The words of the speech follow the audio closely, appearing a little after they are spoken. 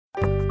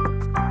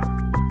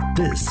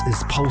This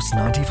is Pulse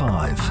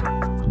 95.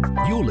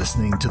 You're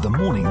listening to the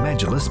Morning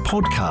Majlis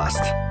podcast.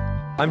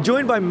 I'm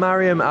joined by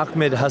Mariam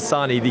Ahmed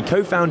Hassani, the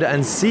co-founder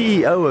and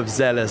CEO of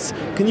Zealous.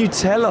 Can you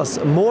tell us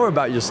more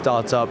about your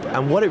startup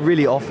and what it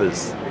really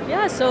offers?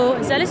 Yeah,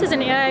 so Zealous is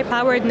an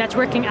AI-powered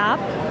networking app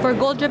for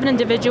goal-driven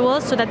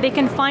individuals so that they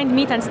can find,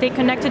 meet, and stay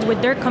connected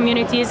with their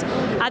communities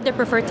at their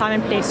preferred time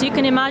and place. So you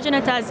can imagine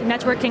it as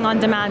networking on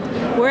demand.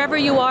 Wherever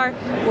you are,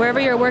 wherever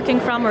you're working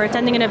from or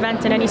attending an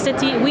event in any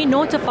city, we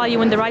notify you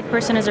when the right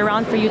person is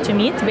around for you to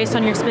meet based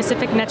on your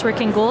specific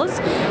networking goals.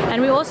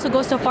 And we also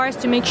go so far as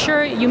to make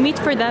sure you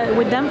meet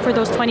with them for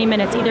those 20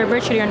 minutes, either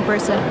virtually or in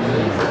person.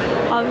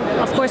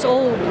 Of course,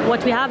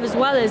 what we have as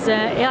well is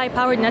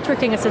AI-powered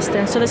networking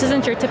assistance. So this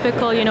isn't your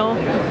typical,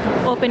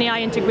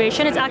 OpenAI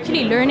integration. It's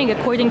actually learning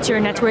according to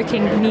your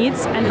networking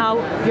needs and how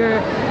your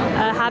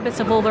habits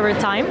evolve over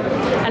time.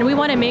 And we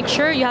want to make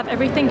sure you have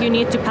everything you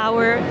need to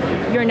power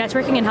your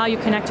networking and how you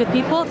connect with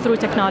people through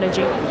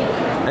technology.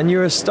 And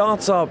you're a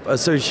startup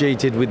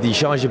associated with the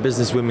Sharjah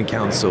Business Women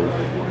Council.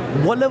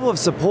 What level of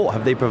support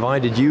have they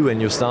provided you and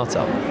your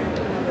startup?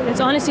 It's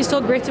honestly so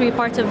great to be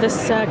part of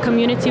this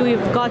community.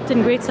 We've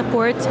gotten great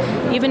support,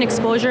 even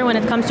exposure when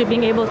it comes to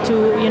being able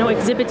to,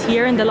 exhibit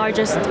here in the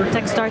largest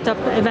tech startup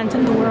event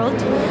in the world.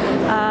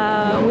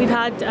 We've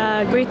had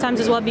great times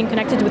as well being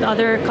connected with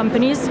other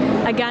companies.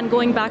 Again,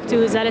 going back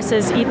to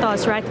Zealous's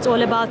ethos, right? It's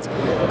all about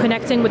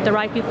connecting with the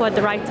right people at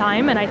the right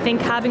time. And I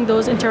think having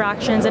those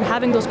interactions and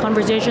having those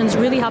conversations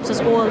really helps us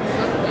all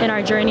in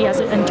our journey as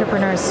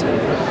entrepreneurs.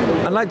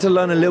 I'd like to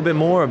learn a little bit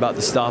more about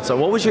the startup.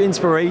 What was your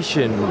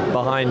inspiration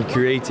behind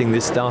creating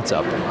this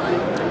startup?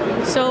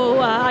 So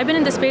I've been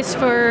in the space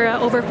for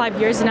over 5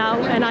 years now,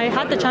 and I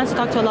had the chance to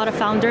talk to a lot of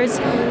founders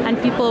and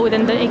people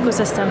within the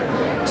ecosystem.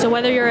 So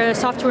whether you're a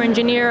software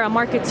engineer, a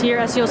marketeer,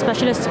 SEO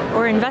specialist,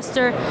 or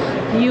investor,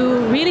 you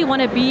really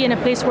want to be in a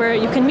place where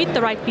you can meet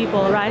the right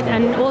people, right?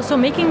 And also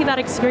making that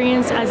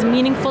experience as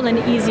meaningful and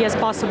easy as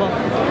possible.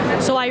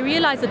 So I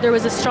realized that there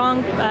was a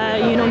strong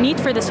need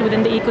for this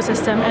within the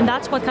ecosystem, and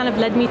that's what kind of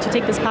led me to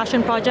take this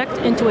passion project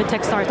into a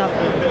tech startup.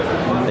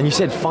 And you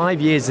said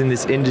 5 years in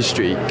this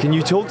industry. Can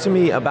you talk to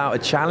me about a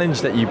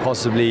challenge that you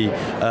possibly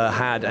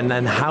had and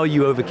then how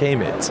you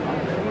overcame it?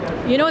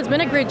 It's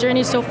been a great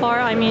journey so far.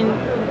 I mean,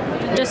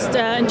 just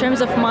in terms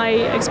of my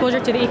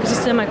exposure to the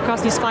ecosystem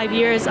across these 5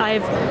 years,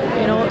 I've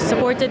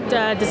supported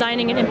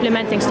designing and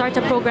implementing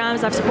startup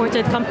programs. I've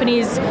supported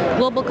companies,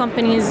 global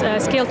companies,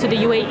 scale to the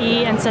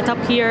UAE and set up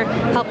here,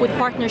 help with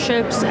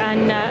partnerships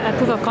and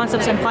proof of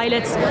concepts and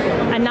pilots.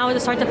 And now as a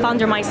startup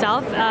founder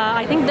myself,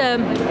 I think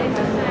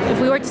if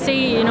we were to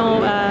say,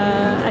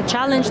 a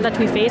challenge that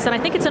we face, and I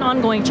think it's an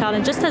ongoing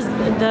challenge, just as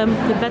the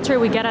better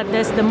we get at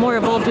this, the more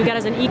evolved we get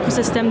as an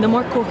ecosystem, the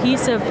more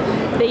cohesive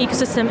the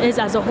ecosystem is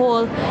as a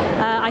whole.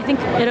 I think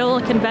it all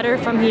can better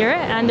from here,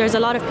 and there's a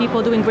lot of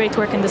people doing great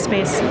work in the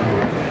space.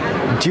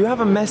 Do you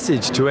have a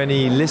message to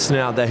any listener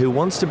out there who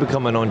wants to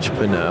become an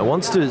entrepreneur,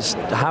 wants to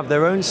have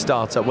their own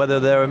startup, whether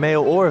they're a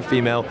male or a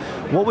female?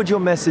 What would your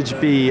message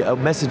be? A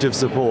message of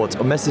support,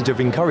 a message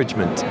of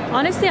encouragement?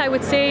 Honestly, I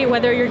would say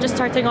whether you're just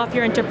starting off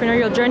your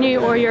entrepreneurial journey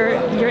or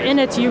you're in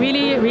it, you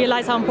really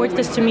realize how important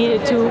it is to me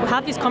to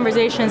have these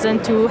conversations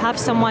and to have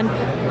someone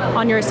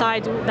on your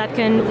side that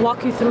can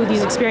walk you through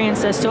these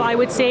experiences. So I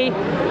would say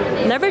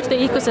leverage the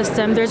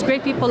ecosystem. There's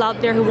great people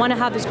out there who want to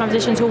have these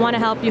conversations, who want to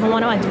help you, who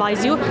want to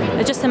advise you.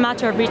 It's just a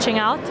matter of reaching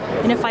out.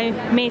 And if I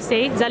may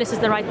say, Zealous is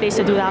the right place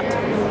to do that.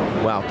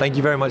 Wow, thank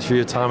you very much for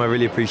your time. I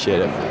really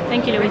appreciate it.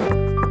 Thank you, Louis.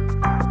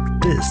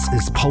 This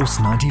is Pulse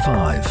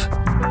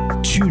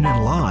 95. Tune in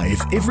live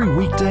every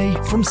weekday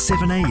from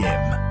 7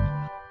 a.m.